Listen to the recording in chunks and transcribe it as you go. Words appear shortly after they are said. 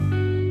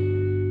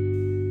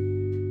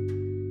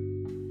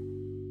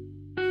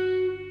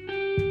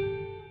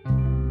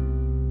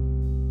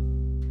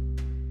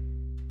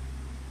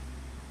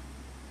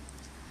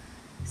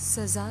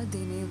सज़ा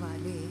देने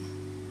वाले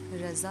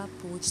रज़ा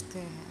पूछते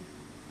हैं,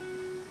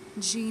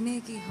 जीने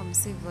की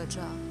हमसे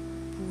वजह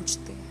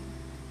पूछते हैं,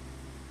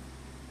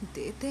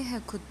 देते हैं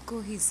खुद को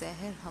ही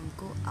जहर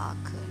हमको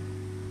आकर,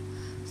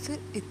 फिर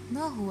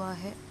इतना हुआ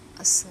है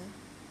असर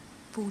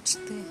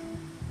पूछते हैं।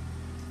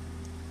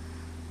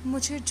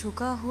 मुझे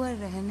झुका हुआ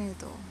रहने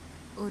दो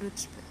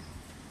उर्ज पे,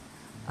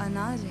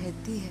 अना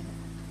रहती है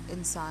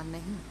इंसान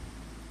नहीं।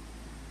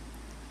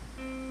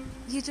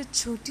 ये जो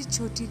छोटी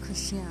छोटी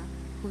खुशियाँ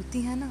होती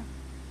हैं ना,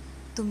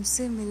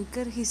 तुमसे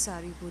मिलकर ही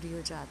सारी पूरी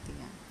हो जाती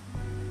हैं।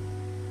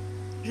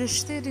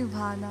 रिश्ते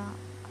निभाना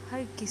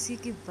हर किसी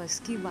की बस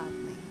की बात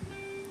नहीं,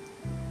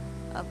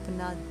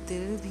 अपना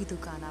दिल भी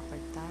दुखाना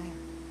पड़ता है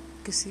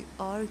किसी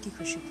और की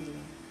खुशी के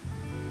लिए।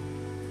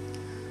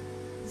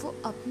 वो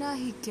अपना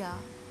ही क्या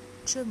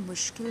जब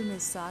मुश्किल में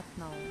साथ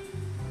ना हो।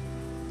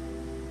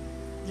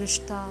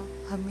 रिश्ता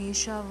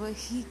हमेशा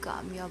वही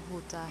कामयाब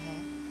होता है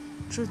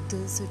जो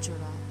दिल से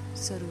जुड़ा,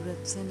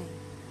 ज़रूरत से नहीं।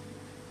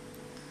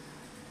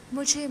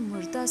 मुझे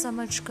मुर्दा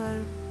समझकर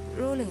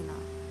रो लेना,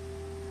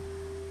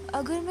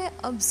 अगर मैं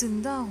अब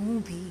जिंदा हूँ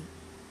भी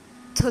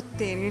तो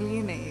तेरे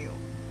लिए नहीं हूँ।